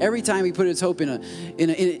down. Every time he put his hope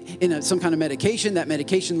in some kind of medication, that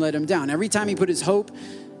medication let him down. Every time he put his hope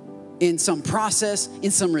in some process, in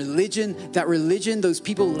some religion, that religion, those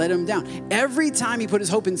people let him down. Every time he put his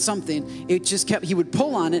hope in something, it just kept, he would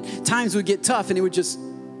pull on it. Times would get tough and it would just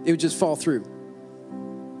fall through.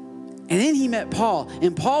 And then he met Paul,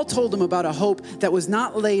 and Paul told him about a hope that was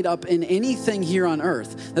not laid up in anything here on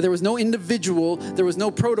earth. That there was no individual, there was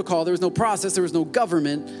no protocol, there was no process, there was no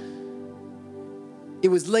government. It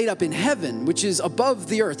was laid up in heaven, which is above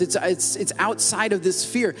the earth. It's outside of this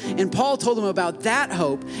sphere. And Paul told him about that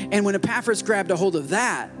hope. And when Epaphras grabbed a hold of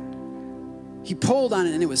that, he pulled on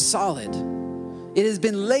it and it was solid. It has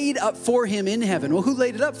been laid up for him in heaven. Well, who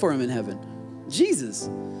laid it up for him in heaven? Jesus.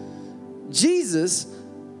 Jesus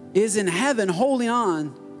is in heaven holding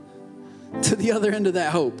on to the other end of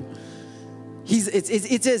that hope.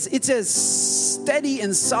 It's as steady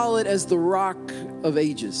and solid as the rock of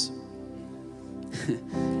ages.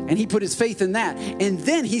 And he put his faith in that. And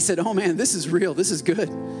then he said, oh man, this is real. This is good.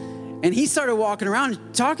 And he started walking around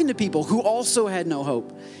talking to people who also had no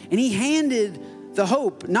hope. And he handed the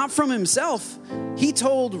hope, not from himself. He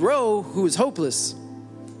told Ro, who was hopeless.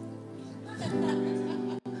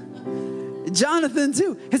 Jonathan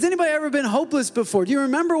too. Has anybody ever been hopeless before? Do you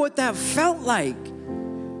remember what that felt like?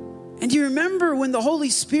 And do you remember when the Holy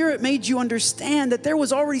Spirit made you understand that there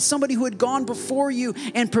was already somebody who had gone before you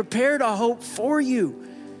and prepared a hope for you?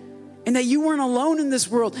 And that you weren't alone in this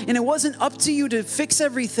world, and it wasn't up to you to fix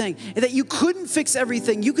everything, and that you couldn't fix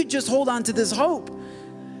everything. You could just hold on to this hope.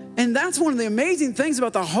 And that's one of the amazing things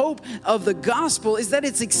about the hope of the gospel, is that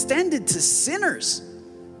it's extended to sinners,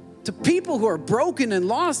 to people who are broken and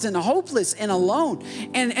lost and hopeless and alone.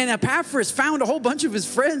 And Epaphras found a whole bunch of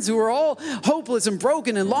his friends who were all hopeless and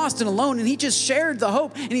broken and lost and alone, and he just shared the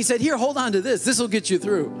hope. And he said, here, hold on to this. This will get you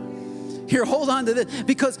through. Here, hold on to this.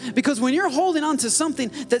 Because when you're holding on to something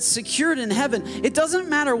that's secured in heaven, it doesn't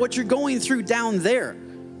matter what you're going through down there.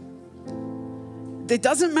 It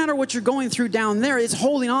doesn't matter what you're going through down there. It's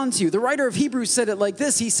holding on to you. The writer of Hebrews said it like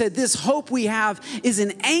this. He said, this hope we have is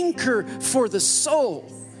an anchor for the soul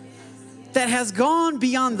that has gone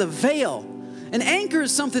beyond the veil. An anchor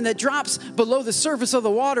is something that drops below the surface of the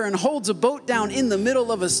water and holds a boat down in the middle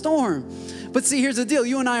of a storm. But see, here's the deal.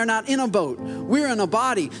 You and I are not in a boat. We're in a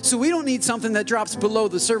body. So we don't need something that drops below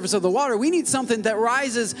the surface of the water. We need something that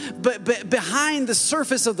rises behind the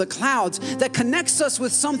surface of the clouds, that connects us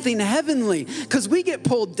with something heavenly. Because we get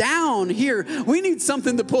pulled down here. We need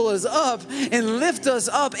something to pull us up and lift us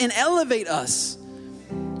up and elevate us.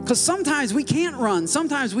 Because sometimes we can't run.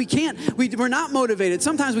 Sometimes we're not motivated.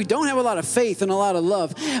 Sometimes we don't have a lot of faith and a lot of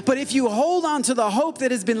love. But if you hold on to the hope that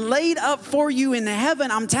has been laid up for you in heaven,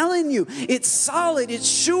 I'm telling you, it's solid, it's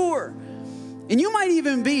sure. And you might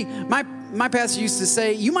even be, my pastor used to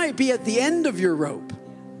say, you might be at the end of your rope.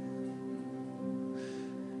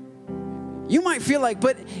 You might feel like,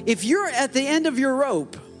 but if you're at the end of your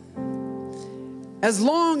rope, as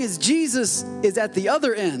long as Jesus is at the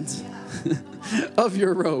other end of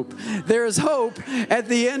your rope, there's hope at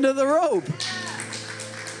the end of the rope.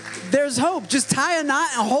 There's hope. Just tie a knot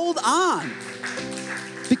and hold on.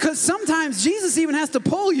 Because sometimes Jesus even has to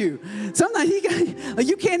pull you. Sometimes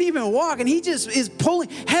you can't even walk, and he just is pulling.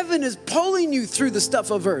 Heaven is pulling you through the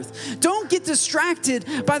stuff of earth. Don't get distracted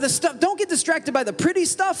by the stuff. Don't get distracted by the pretty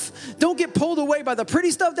stuff. Don't get pulled away by the pretty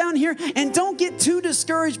stuff down here. And don't get too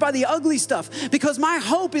discouraged by the ugly stuff. Because my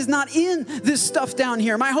hope is not in this stuff down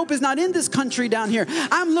here. My hope is not in this country down here.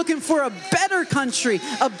 I'm looking for a better country,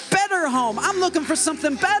 a better home. I'm looking for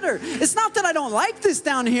something better. It's not that I don't like this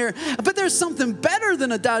down here, but there's something better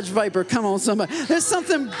than a Dodge Viper. Come on, somebody. There's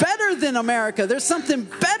something better than America. There's something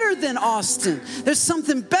better than Austin. There's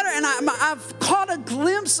something better. And I've caught a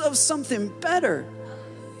glimpse of something better.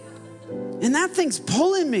 And that thing's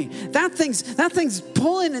pulling me. That thing's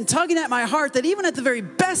pulling and tugging at my heart, that even at the very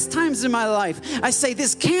best times in my life, I say,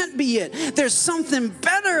 this can't be it. There's something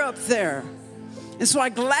better up there. And so I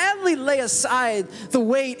gladly lay aside the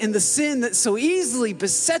weight and the sin that so easily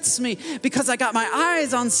besets me, because I got my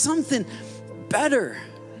eyes on something better.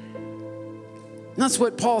 And that's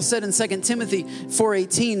what Paul said in 2 Timothy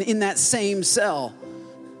 4:18 in that same cell.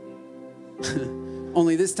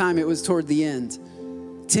 Only this time it was toward the end.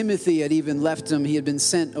 Timothy had even left him. He had been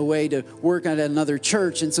sent away to work at another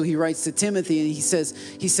church. And so he writes to Timothy, and he says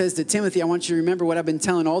to Timothy, I want you to remember what I've been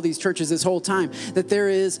telling all these churches this whole time, that there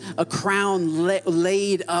is a crown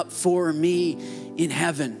laid up for me in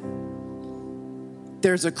heaven.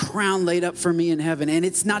 There's a crown laid up for me in heaven. And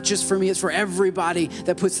it's not just for me, it's for everybody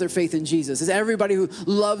that puts their faith in Jesus. It's everybody who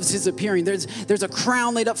loves his appearing. There's a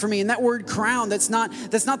crown laid up for me. And that word crown, that's not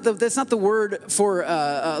the word for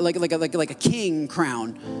like a king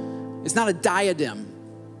crown. It's not a diadem.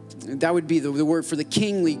 That would be the word for the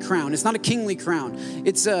kingly crown. It's not a kingly crown.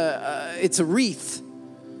 It's a wreath.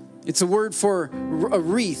 It's a word for a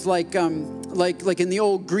wreath, like in the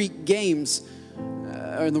old Greek games.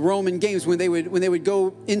 Or in the Roman games, when they would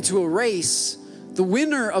go into a race, the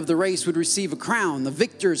winner of the race would receive a crown, the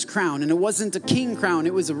victor's crown. And it wasn't a king crown,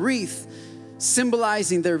 it was a wreath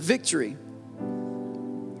symbolizing their victory.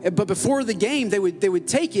 But before the game, they would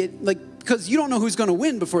take it, because you don't know who's going to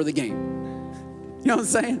win before the game. You know what I'm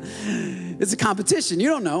saying? It's a competition. You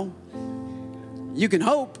don't know. You can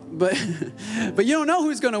hope, but you don't know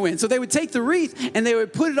who's going to win. So they would take the wreath and they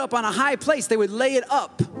would put it up on a high place. They would lay it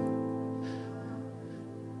up.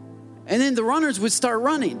 And then the runners would start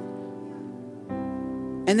running.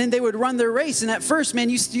 And then they would run their race. And at first, man,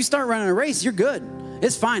 you start running a race, you're good.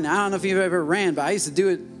 It's fine. I don't know if you've ever ran, but I used to do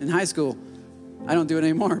it in high school. I don't do it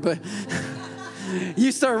anymore, but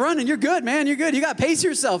you start running, you're good, man. You're good. You got to pace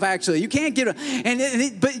yourself, actually. You can't get but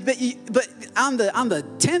on the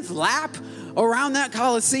 10th lap around that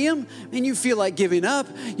Coliseum, and you feel like giving up.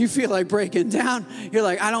 You feel like breaking down. You're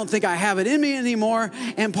like, I don't think I have it in me anymore.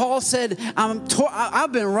 And Paul said,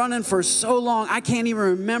 I've been running for so long, I can't even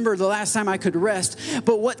remember the last time I could rest.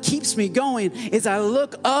 But what keeps me going is I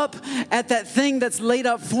look up at that thing that's laid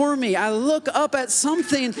up for me. I look up at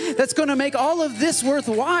something that's going to make all of this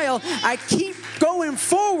worthwhile. I keep going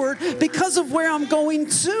forward because of where I'm going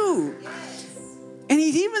to. And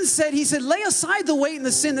he even said, lay aside the weight and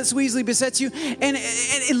the sin that so easily besets you, and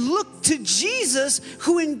look to Jesus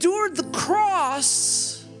who endured the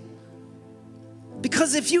cross.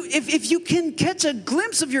 Because if you can catch a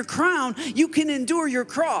glimpse of your crown, you can endure your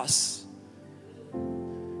cross.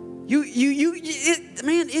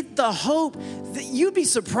 The hope, you'd be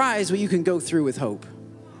surprised what you can go through with hope.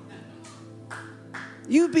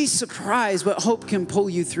 You'd be surprised what hope can pull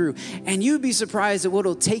you through. And you'd be surprised at what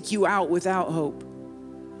will take you out without hope.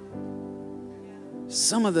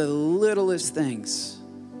 Some of the littlest things,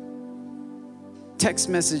 text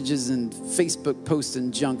messages and Facebook posts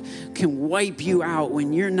and junk, can wipe you out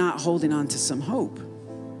when you're not holding on to some hope.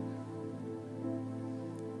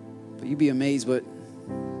 But you'd be amazed what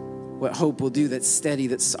hope will do that's steady,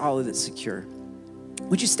 that's solid, that's secure.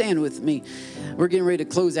 Would you stand with me? We're getting ready to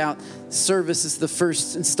close out service. This is the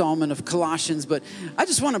first installment of Colossians, but I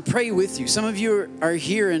just want to pray with you. Some of you are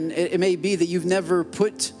here, and it may be that you've never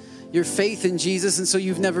put your faith in Jesus, and so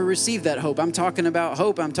you've never received that hope. I'm talking about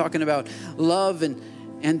hope. I'm talking about love,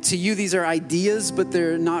 and to you, these are ideas, but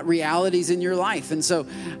they're not realities in your life. And so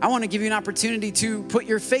I want to give you an opportunity to put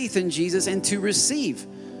your faith in Jesus and to receive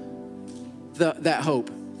that hope.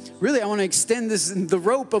 Really, I want to extend the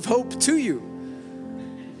rope of hope to you.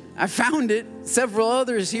 I found it. Several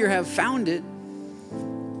others here have found it.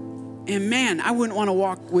 And man, I wouldn't want to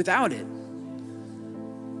walk without it.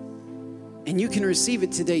 And you can receive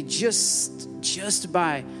it today just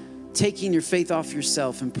by taking your faith off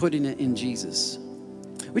yourself and putting it in Jesus.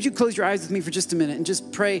 Would you close your eyes with me for just a minute and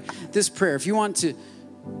just pray this prayer? If you want to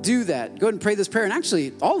do that, go ahead and pray this prayer. And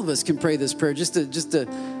actually, all of us can pray this prayer just to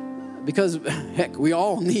because, heck, we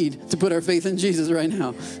all need to put our faith in Jesus right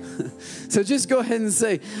now. So just go ahead and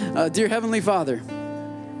say, Dear Heavenly Father,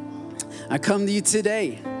 I come to you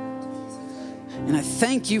today, and I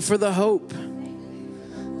thank you for the hope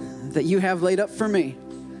that you have laid up for me.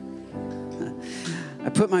 I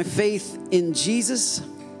put my faith in Jesus,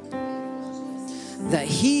 that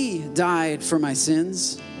he died for my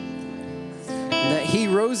sins, that he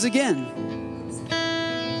rose again,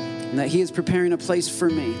 and that he is preparing a place for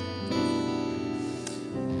me.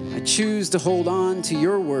 I choose to hold on to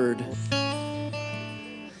your word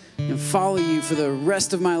and follow you for the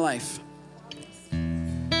rest of my life.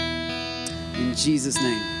 In Jesus'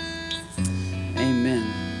 name, amen.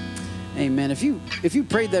 Amen. If you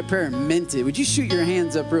prayed that prayer and meant it, would you shoot your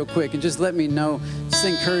hands up real quick and just let me know? Just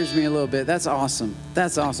encourage me a little bit. That's awesome.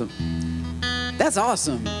 That's awesome. That's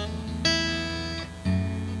awesome.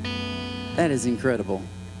 That is incredible.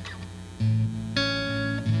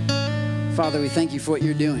 Father, we thank you for what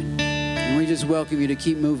you're doing. And we just welcome you to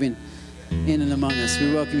keep moving in and among us.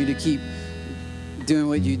 We welcome you to keep doing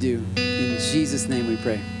what you do. In Jesus' name we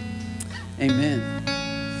pray. Amen.